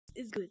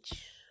is Glitch.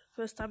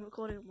 First time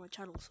recording on my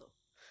channel, so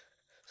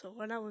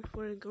right now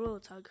we're in Gorilla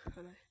Tag,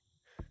 and I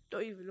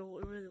don't even know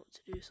really what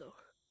to do. So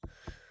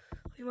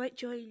we might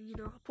join,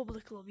 a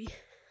public lobby,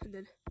 and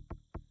then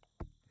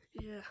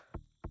yeah,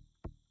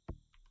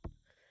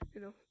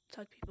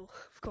 tag people,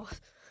 of course.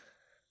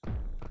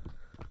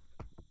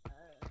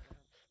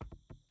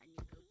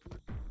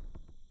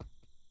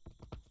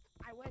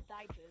 I wear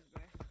diapers,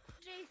 bro.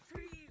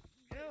 J3.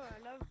 Oh, I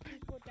love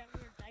people that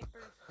wear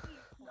diapers.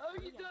 No,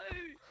 you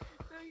don't.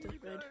 No, you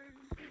don't.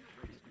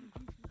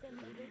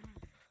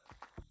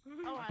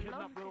 Oh, I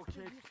love little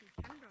kids.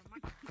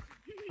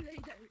 They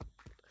don't.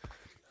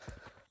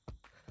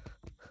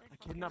 I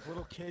kidnap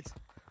little kids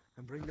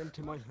and bring them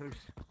to my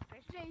house,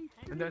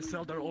 and then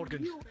sell their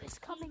organs. It's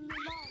coming, your mom.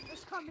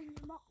 It's coming,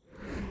 your mom.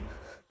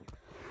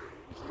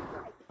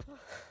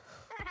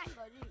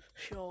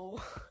 Sure.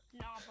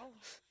 Nah, bro.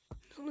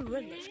 I'm a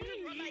redneck. You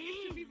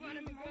should be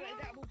running me like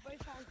that with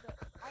both hands.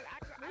 I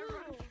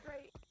run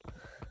straight.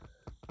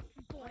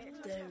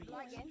 There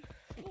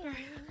he is.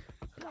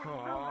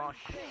 Oh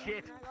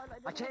shit!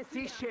 I can't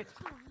see shit.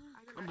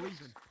 I'm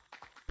leaving.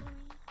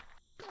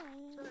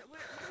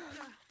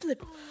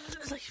 Flip.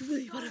 It's like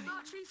really bad at me.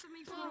 Start chasing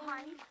me from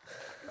behind.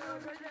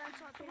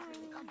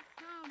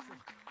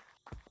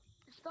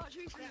 Start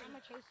chasing me. I'm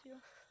gonna chase you.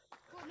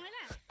 What, my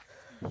left?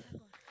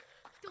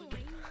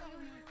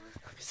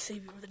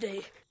 Save you for the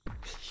day.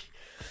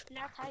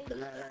 Now tight.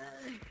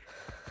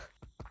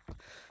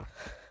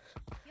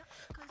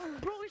 Oh,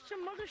 bro, it's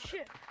some other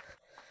shit.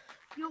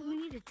 Yo, we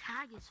need to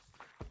tag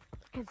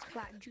his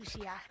flat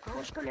juicy ass, bro.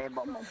 Let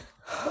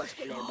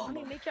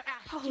me make your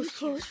ass I was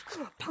close.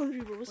 Come on,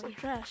 boundary, bro. It's like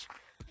trash.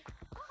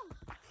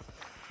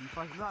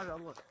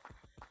 Look.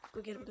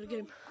 Go get him. Go get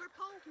him.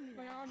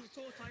 My arms are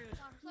so tired.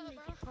 Oh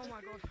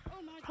my god.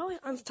 How are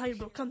your hands tired,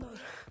 bro? Calm down.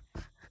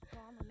 I'm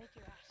gonna make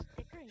your ass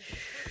thicker and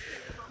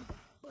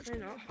I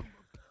know.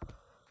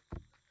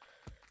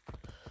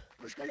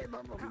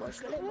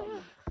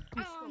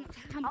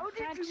 How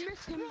did you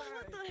miss him?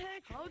 What the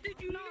heck? How did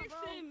you miss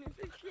him?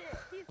 Shit,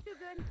 he's too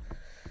good.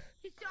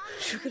 He's too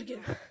good. Sure could get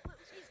him.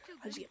 He's too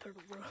I just get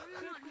purple, bro.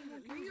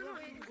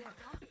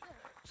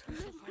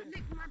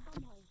 Lick my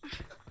bumhole.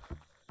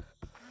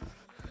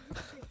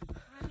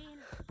 I mean,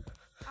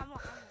 I'm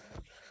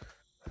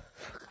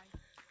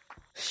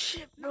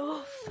Shit,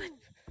 bro. Red,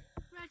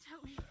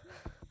 help me.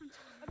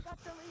 I've got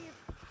to leave.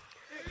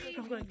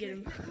 I'm gonna get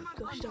him.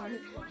 Gosh darn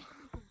it.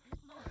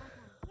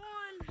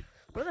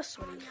 Bro, that's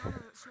sweating.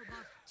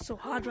 So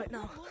hard right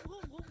now.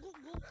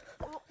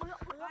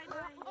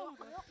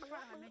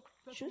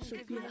 Should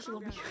have be in this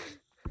lobby. Who's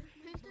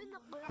doing the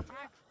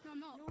attack? No, I'm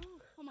not.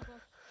 Oh my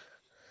god.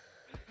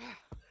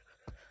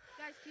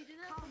 Guys, can you do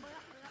that?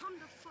 Come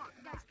the fuck.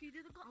 Guys, can you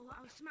do the gun?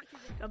 I'll smack you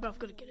there. Yeah, bro, I've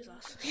got to get his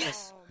ass.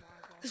 Yes!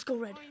 Let's go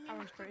red. I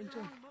went straight into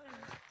him.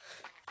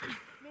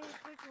 Maybe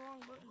click the wrong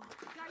button.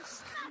 Guys,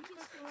 smack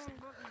his face.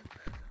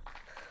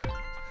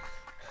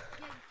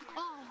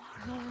 Oh,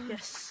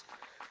 Yes.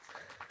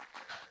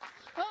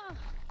 oh,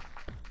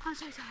 I'm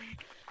so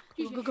tired.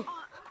 Go, go.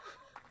 Oh,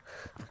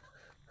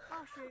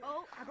 shoot.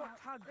 Oh, I got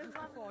tagged just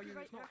before you.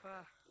 It's not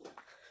fair.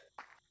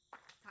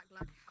 Tag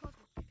lag.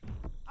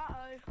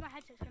 Uh-oh, my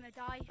headset's gonna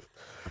die.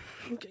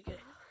 Okay, get it.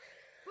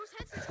 Whose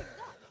headset's gonna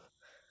die?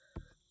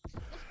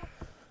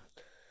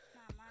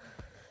 Nah, man.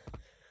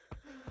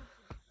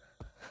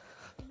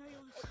 You know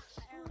you're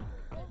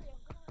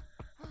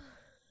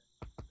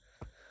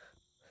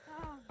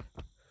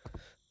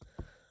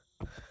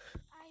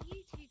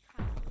you two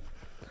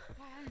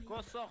can't.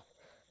 Cosa?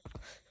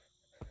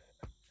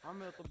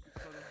 I'm at the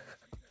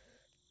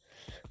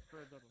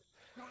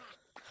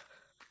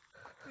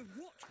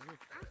what?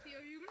 Alfie,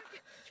 are you gonna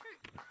get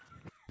choked?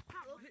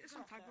 Hit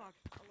some tag lag.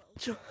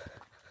 Sure.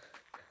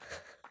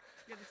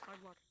 Yeah, this tag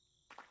lag.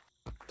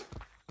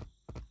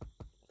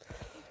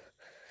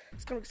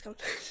 It's coming.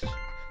 Yeah,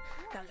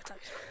 I got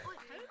tagged.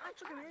 I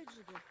took him ages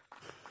ago.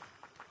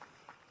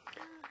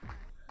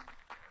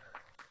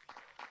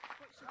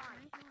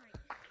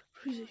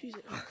 Who's it?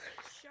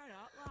 Shut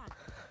up, lad.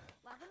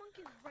 Lava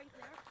monkey's right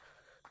there.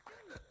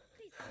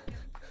 Please.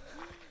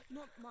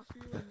 Not my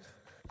feelings.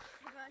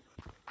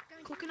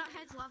 Coconut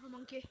head's lava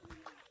monkey.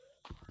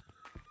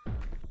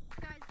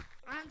 Guys,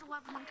 I'm the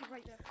lava monkey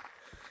right there.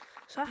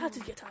 So I had to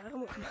get tagged.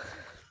 Everyone go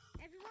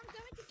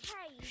into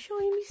cave.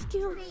 Showing me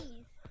skills.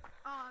 Please.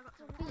 Oh, I got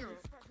some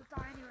feels. About to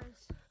die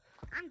anyways.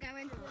 I'm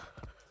going.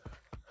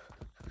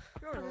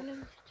 You're I'm not.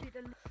 going to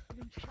the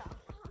living shell.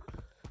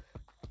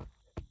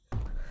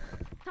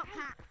 Top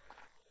hat.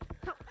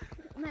 Top,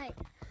 mate.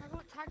 I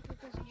got tagged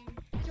because of you.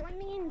 Join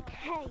me in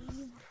caves.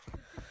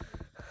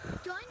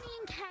 Join me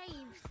in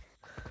caves.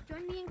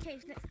 Join me in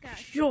caves. Let's go.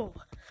 Yo!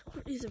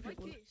 What is it,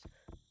 people?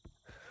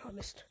 I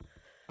missed.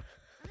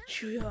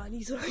 Sure, I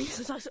need to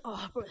tax.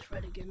 Oh, bro, it's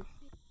red again.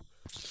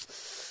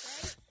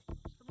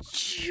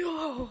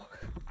 Yo!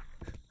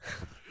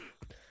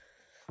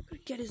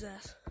 Gotta get his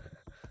ass.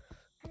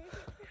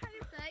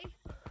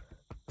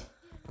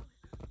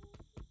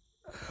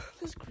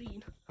 This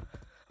green. I'm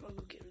gonna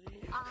go get rid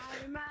of it.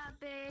 I'm a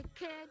big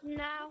kid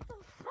now.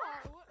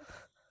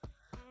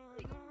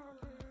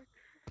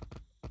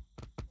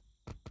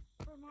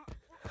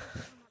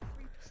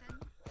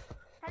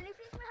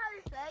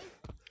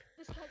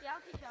 Yeah,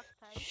 I'll teach you how to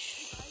play.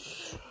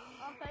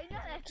 Okay, no,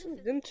 that's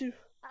Them two.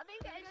 I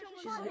think it's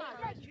She's someone like-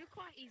 like you're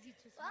quite easy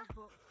to solve,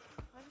 but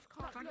I just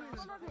can't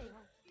follow me.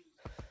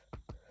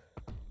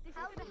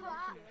 How do you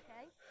walk?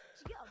 Okay?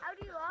 How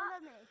do you walk? Follow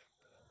me.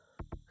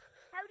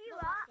 How do you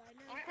walk?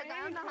 I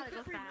don't know how to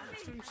go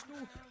fast.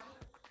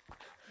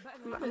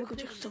 I'm gonna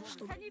just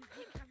stop. Can you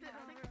pick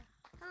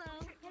Hello?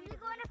 Can you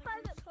go on a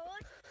private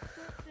course?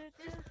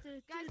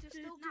 Guys, there's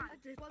still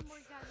one more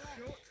guy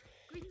left.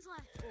 Green's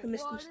left. I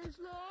missed them.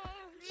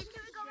 Green,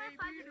 can we go on a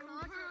private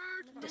course?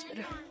 That's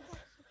better.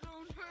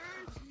 Don't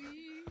hurt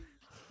me.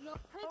 No,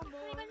 can we go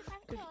on a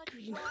private Good course?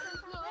 green.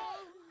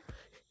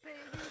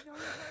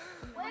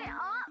 Wait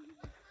up!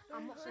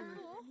 I'm not saying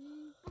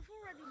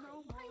Before I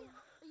know.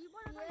 Are you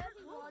one of my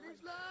what is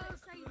love?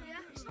 Say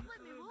yeah, stop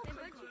letting me walk. Then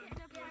once you get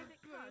to a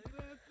private course,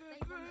 they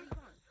want me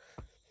gone.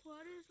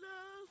 What is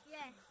love?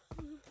 Yes.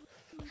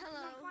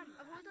 Hello.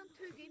 I've only done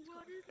 2 games.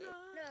 What is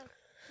love?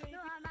 No,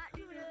 I'm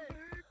actually good.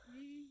 Hurt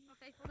me.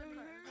 Okay, follow me.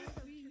 Don't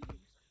hurt me.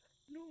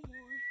 No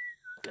more.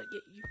 Gotta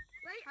get you.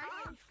 Wait,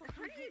 How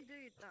do you do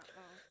that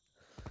though?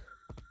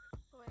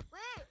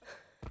 Wait.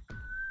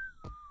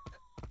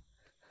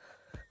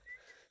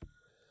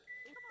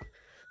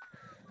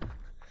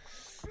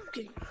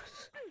 Getting you.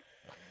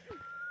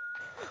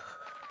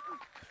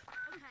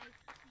 Okay,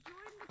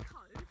 join the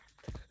code.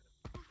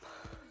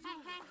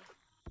 Hey.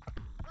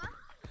 What?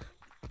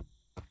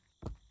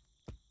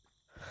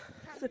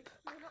 Flip.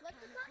 Let's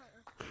just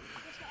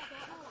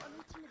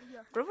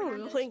Brother,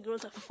 we were playing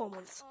Girls Type for 4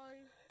 months.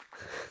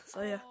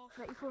 So yeah,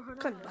 kind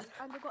of bad.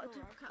 And they've got a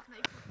duplicate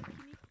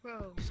of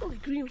Bro. It's only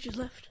green which is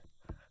left.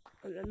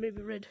 And then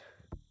maybe red.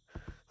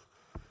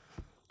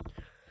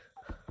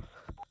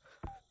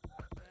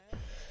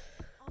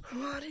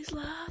 What is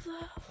love,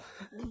 love?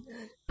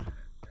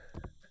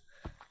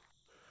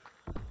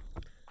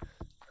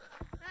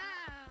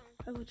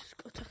 I will just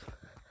go attack him.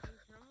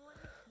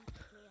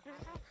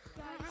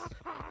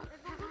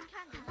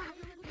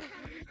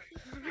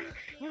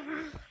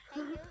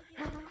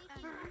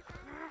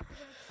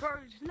 Bro,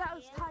 let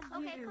us tag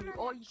Okay, you. come on,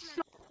 Or then,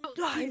 you Oh,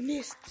 I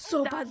missed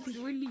so That's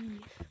badly. really.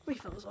 We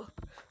fell as well.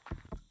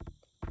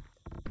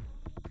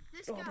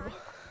 This Oh, guy, bro.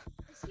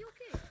 is he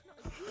okay? No,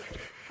 is he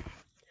okay?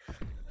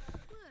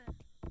 Where?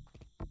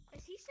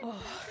 Is he sick?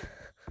 Oh,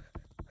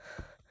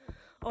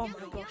 oh my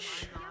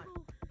gosh.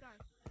 Yellow guy.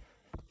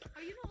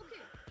 Are you not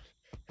okay?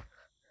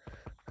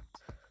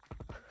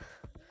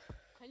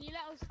 Can you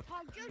let us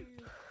tag you?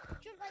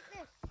 Jump like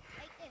this.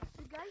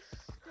 The guy's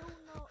still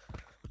not.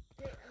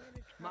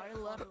 My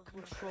left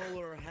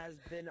controller has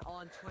been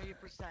on 20%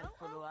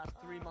 for the last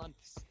 3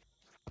 months.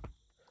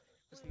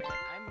 Listen, man,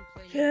 I'm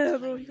playing Yeah, in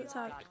bro, tiny you got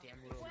tagged.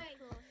 goddamn room.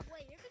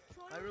 Wait, your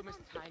controller. My room is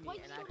tiny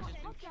and I've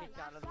just been kicked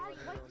out of the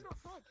living room.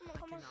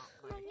 Come on. I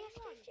cannot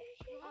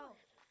play. Oh.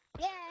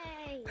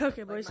 Yay!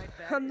 Okay, boys, Like, my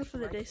bed I'm done is for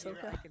the right day, so here.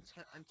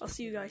 yeah. I'm I'll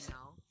see you touching guys. right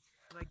now.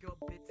 And I go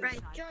a bit Right,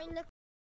 inside. join the